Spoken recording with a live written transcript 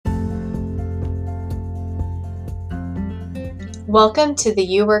Welcome to the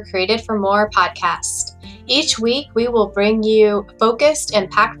You Were Created for More podcast. Each week, we will bring you focused,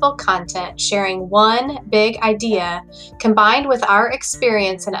 impactful content sharing one big idea combined with our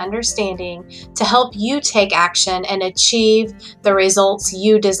experience and understanding to help you take action and achieve the results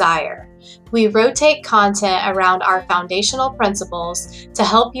you desire. We rotate content around our foundational principles to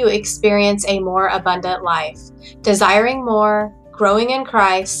help you experience a more abundant life, desiring more, growing in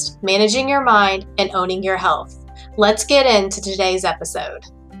Christ, managing your mind, and owning your health. Let's get into today's episode.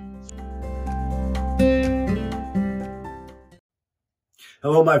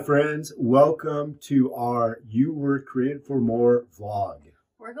 Hello, my friends. Welcome to our You Were Created for More vlog.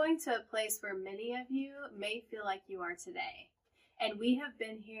 We're going to a place where many of you may feel like you are today. And we have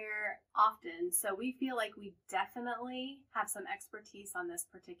been here often, so we feel like we definitely have some expertise on this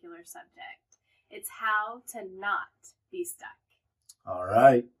particular subject. It's how to not be stuck. All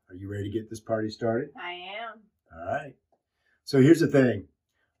right. Are you ready to get this party started? I am. All right. So here's the thing.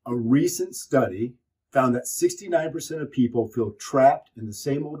 A recent study found that 69% of people feel trapped in the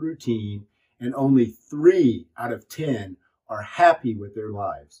same old routine, and only 3 out of 10 are happy with their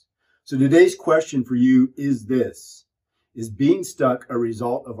lives. So today's question for you is this. Is being stuck a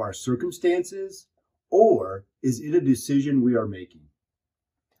result of our circumstances, or is it a decision we are making?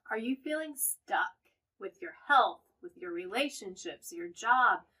 Are you feeling stuck with your health, with your relationships, your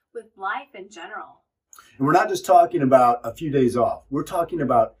job, with life in general? And we're not just talking about a few days off. We're talking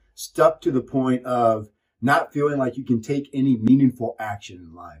about stuck to the point of not feeling like you can take any meaningful action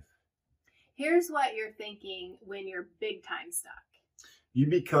in life. Here's what you're thinking when you're big time stuck. You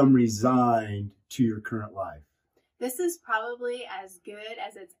become resigned to your current life. This is probably as good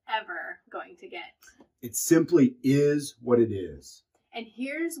as it's ever going to get. It simply is what it is. And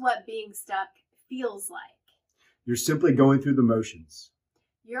here's what being stuck feels like. You're simply going through the motions.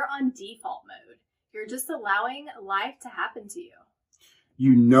 You're on default mode. You're just allowing life to happen to you.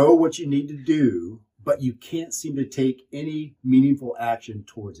 You know what you need to do, but you can't seem to take any meaningful action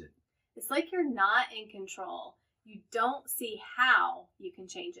towards it. It's like you're not in control. You don't see how you can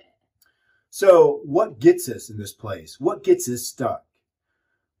change it. So what gets us in this place? What gets us stuck?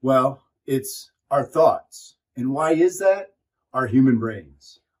 Well, it's our thoughts. And why is that? Our human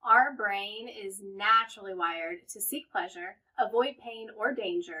brains. Our brain is naturally wired to seek pleasure, avoid pain or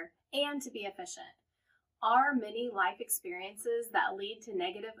danger, and to be efficient. Our many life experiences that lead to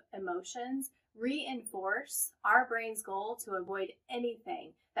negative emotions reinforce our brain's goal to avoid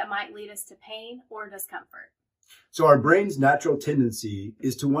anything that might lead us to pain or discomfort. So our brain's natural tendency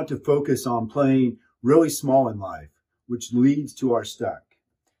is to want to focus on playing really small in life, which leads to our stuck.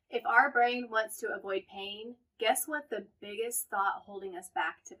 If our brain wants to avoid pain, guess what the biggest thought holding us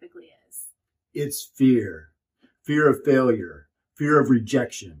back typically is? It's fear. Fear of failure, fear of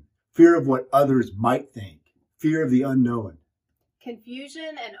rejection, fear of what others might think, fear of the unknown.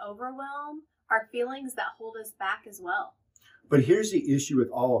 Confusion and overwhelm are feelings that hold us back as well. But here's the issue with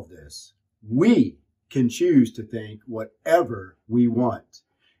all of this. We can choose to think whatever we want.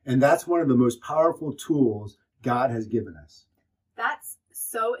 And that's one of the most powerful tools God has given us. That's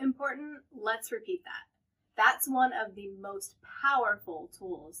so important. Let's repeat that. That's one of the most powerful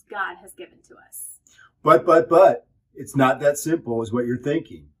tools God has given to us. But, it's not that simple as what you're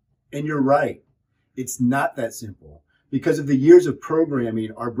thinking. And you're right. It's not that simple because of the years of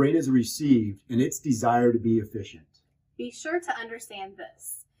programming our brain has received and its desire to be efficient. Be sure to understand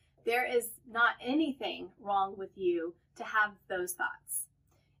this. There is not anything wrong with you to have those thoughts.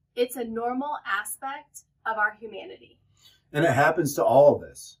 It's a normal aspect of our humanity. And it happens to all of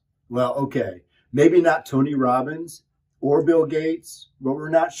us. Well, okay, maybe not Tony Robbins or Bill Gates, but we're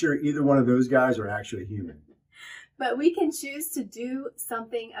not sure either one of those guys are actually human. But we can choose to do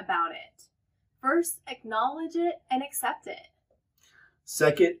something about it. First, acknowledge it and accept it.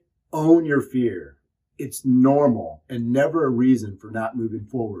 Second, own your fear. It's normal and never a reason for not moving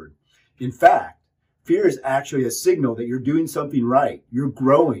forward. In fact, fear is actually a signal that you're doing something right. You're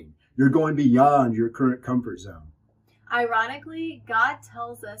growing. You're going beyond your current comfort zone. Ironically, God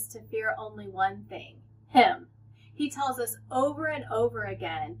tells us to fear only one thing, Him. He tells us over and over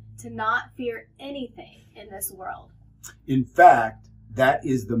again to not fear anything in this world. In fact, that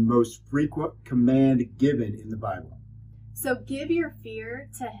is the most frequent command given in the Bible. So give your fear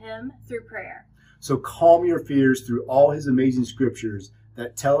to Him through prayer. So calm your fears through all His amazing scriptures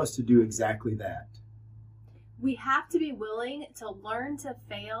that tell us to do exactly that. We have to be willing to learn to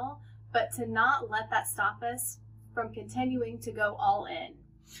fail, but to not let that stop us from continuing to go all in.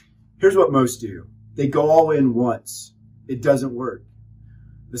 Here's what most do. They go all in once. It doesn't work.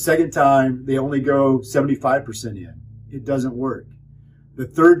 The second time, they only go 75% in. It doesn't work. The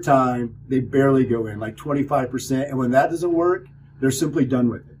third time, they barely go in, like 25%. And when that doesn't work, they're simply done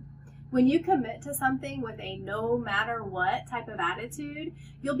with it. When you commit to something with a no matter what type of attitude,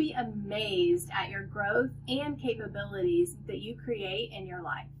 you'll be amazed at your growth and capabilities that you create in your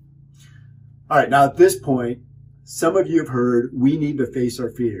life. All right, now at this point, some of you have heard we need to face our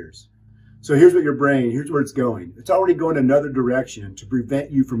fears. So here's what here's where it's going. It's already going another direction to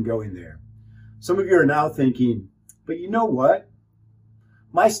prevent you from going there. Some of you are now thinking, but you know what?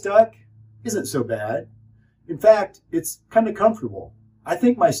 My stuck isn't so bad. In fact, it's kind of comfortable. I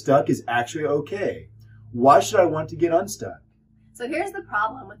think my stuck is actually okay. Why should I want to get unstuck? So here's the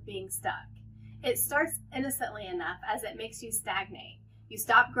problem with being stuck. It starts innocently enough as it makes you stagnate. You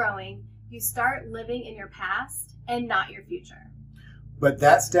stop growing, you start living in your past and not your future. But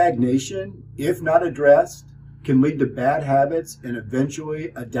that stagnation, if not addressed, can lead to bad habits and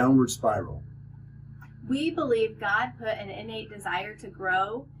eventually a downward spiral. We believe God put an innate desire to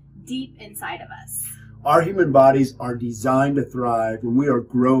grow deep inside of us. Our human bodies are designed to thrive when we are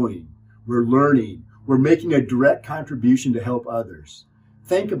growing, we're learning, we're making a direct contribution to help others.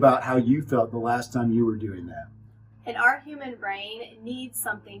 Think about how you felt the last time you were doing that. And our human brain needs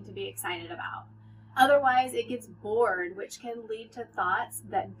something to be excited about. Otherwise, it gets bored, which can lead to thoughts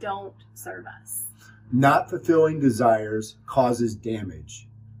that don't serve us. Not fulfilling desires causes damage,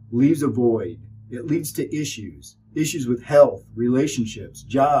 leaves a void. It leads to issues with health, relationships,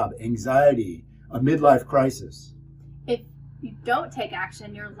 job, anxiety, a midlife crisis. If you don't take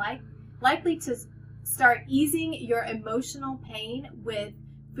action, you're likely to start easing your emotional pain with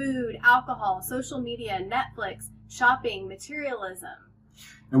food, alcohol, social media, Netflix, shopping, materialism.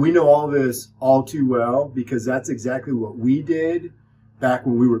 And we know all this all too well because that's exactly what we did back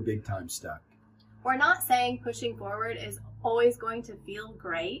when we were big time stuck. We're not saying pushing forward is always going to feel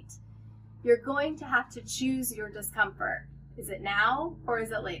great. You're going to have to choose your discomfort. Is it now or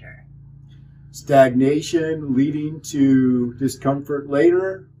is it later? Stagnation leading to discomfort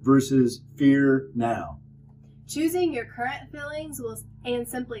later versus fear now. Choosing your current feelings and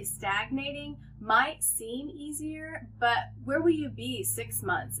simply stagnating might seem easier, but where will you be 6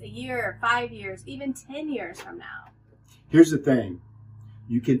 months, a year, 5 years, even 10 years from now? Here's the thing.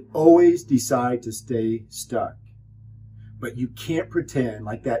 You can always decide to stay stuck, but you can't pretend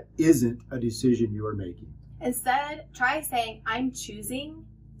like that isn't a decision you're making. Instead, try saying, I'm choosing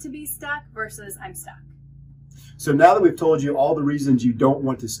to be stuck versus I'm stuck. So now that we've told you all the reasons you don't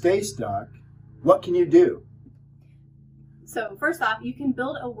want to stay stuck, what can you do? So first off, you can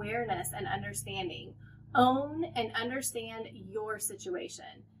build awareness and understanding. Own and understand your situation.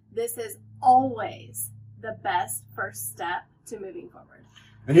 This is always the best first step to moving forward.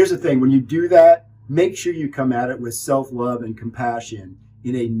 And here's the thing, when you do that, make sure you come at it with self-love and compassion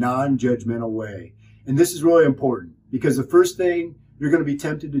in a non-judgmental way. And this is really important because the first thing you're going to be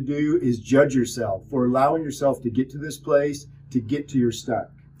tempted to do is judge yourself for allowing yourself to get to this place, to get to your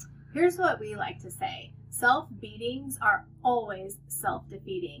stuck. Here's what we like to say. Self-beatings are always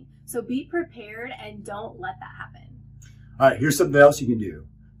self-defeating. So be prepared and don't let that happen. All right, here's something else you can do.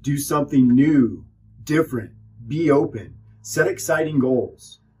 Do something new, different, be open, set exciting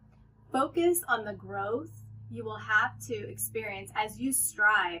goals. Focus on the growth you will have to experience as you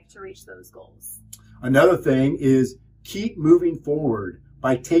strive to reach those goals. Another thing is keep moving forward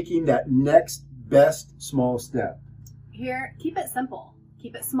by taking that next best small step. Here, keep it simple,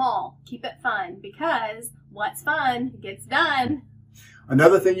 keep it small, keep it fun, because what's fun gets done.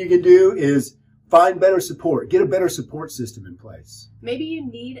 Another thing you can do is find better support. Get a better support system in place. Maybe you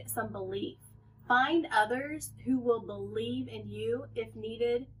need some belief. Find others who will believe in you if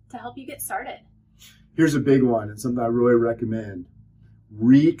needed to help you get started. Here's a big one and something I really recommend.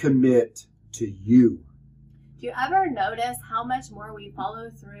 Recommit to you. Do you ever notice how much more we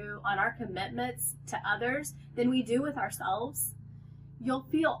follow through on our commitments to others than we do with ourselves? You'll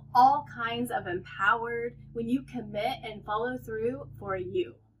feel all kinds of empowered when you commit and follow through for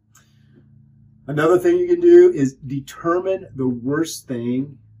you. Another thing you can do is determine the worst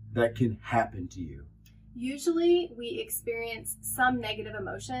thing that can happen to you. Usually we experience some negative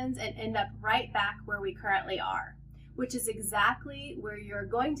emotions and end up right back where we currently are, which is exactly where you're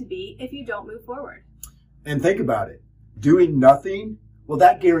going to be if you don't move forward. And think about it. Doing nothing, well,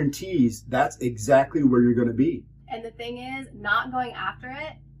 that guarantees that's exactly where you're going to be. And the thing is, not going after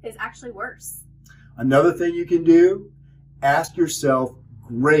it is actually worse. Another thing you can do, ask yourself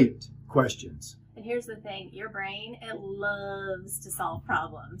great questions. And here's the thing, your brain, it loves to solve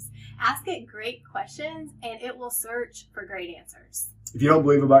problems. Ask it great questions and it will search for great answers. If you don't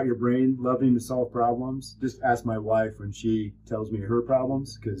believe about your brain loving to solve problems, just ask my wife when she tells me her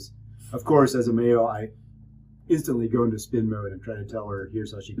problems, because of course as a male, instantly go into spin mode and try to tell her,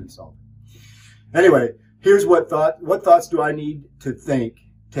 here's how she can solve it. Anyway, here's what thoughts do I need to think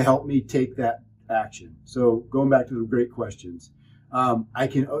to help me take that action? So going back to the great questions,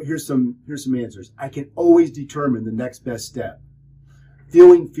 here's some answers. I can always determine the next best step.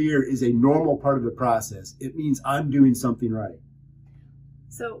 Feeling fear is a normal part of the process. It means I'm doing something right.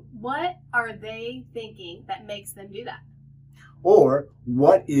 So what are they thinking that makes them do that? Or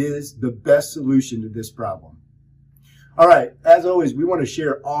what is the best solution to this problem? All right, as always, we want to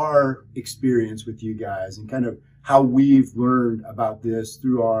share our experience with you guys and kind of how we've learned about this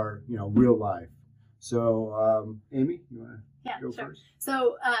through our, real life. So, Amy, you want to go sure. first?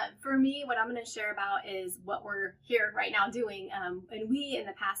 So, for me, what I'm going to share about is what we're here right now doing. And we, in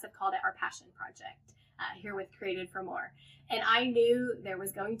the past, have called it our passion project here with Created for More. And I knew there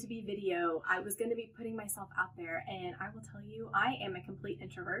was going to be video. I was going to be putting myself out there. And I will tell you, I am a complete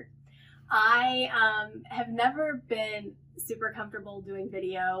introvert. I have never been super comfortable doing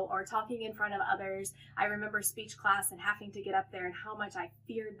video or talking in front of others. I remember speech class and having to get up there and how much I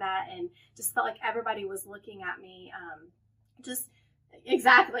feared that and just felt like everybody was looking at me. Just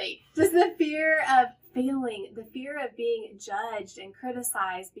the fear of failing, the fear of being judged and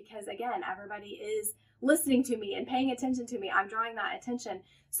criticized because, again, everybody is listening to me and paying attention to me. I'm drawing that attention.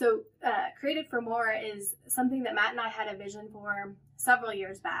 So Created for More is something that Matt and I had a vision for several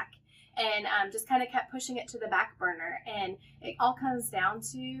years back. And just kind of kept pushing it to the back burner. And it all comes down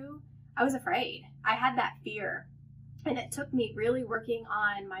to, I was afraid. I had that fear. And it took me really working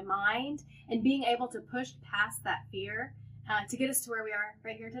on my mind and being able to push past that fear to get us to where we are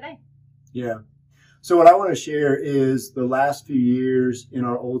right here today. Yeah. So what I want to share is the last few years in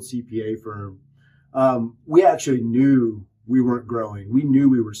our old CPA firm, we actually knew we weren't growing. We knew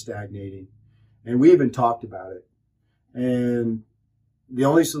we were stagnating. And we even talked about it. And the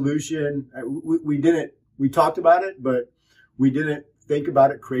only solution, we talked about it, but we didn't think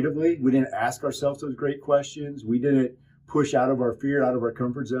about it creatively. We didn't ask ourselves those great questions. We didn't push out of our fear, out of our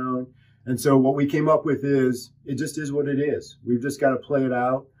comfort zone. And so what we came up with is, it just is what it is. We've just got to play it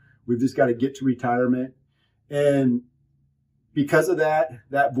out. We've just got to get to retirement. And because of that,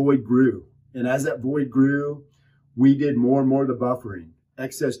 that void grew. And as that void grew, we did more and more of the buffering,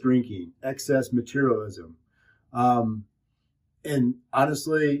 excess drinking, excess materialism. And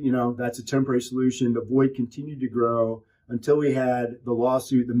honestly, that's a temporary solution. The void continued to grow until we had the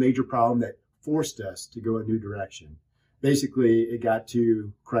lawsuit, the major problem that forced us to go a new direction. Basically, it got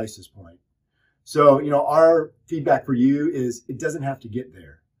to crisis point. So, our feedback for you is it doesn't have to get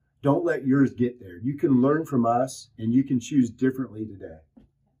there. Don't let yours get there. You can learn from us and you can choose differently today.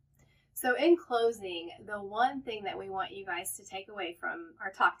 So in closing, the one thing that we want you guys to take away from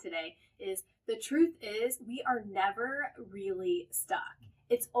our talk today is the truth is we are never really stuck.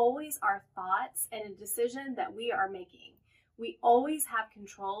 It's always our thoughts and a decision that we are making. We always have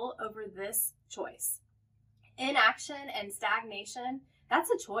control over this choice. Inaction and stagnation,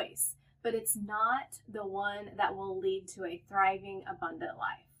 that's a choice, but it's not the one that will lead to a thriving, abundant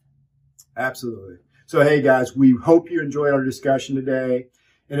life. Absolutely. So, hey guys, we hope you enjoyed our discussion today.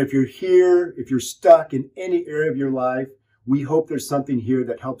 And if you're here, if you're stuck in any area of your life, we hope there's something here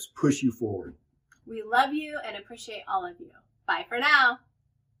that helps push you forward. We love you and appreciate all of you. Bye for now.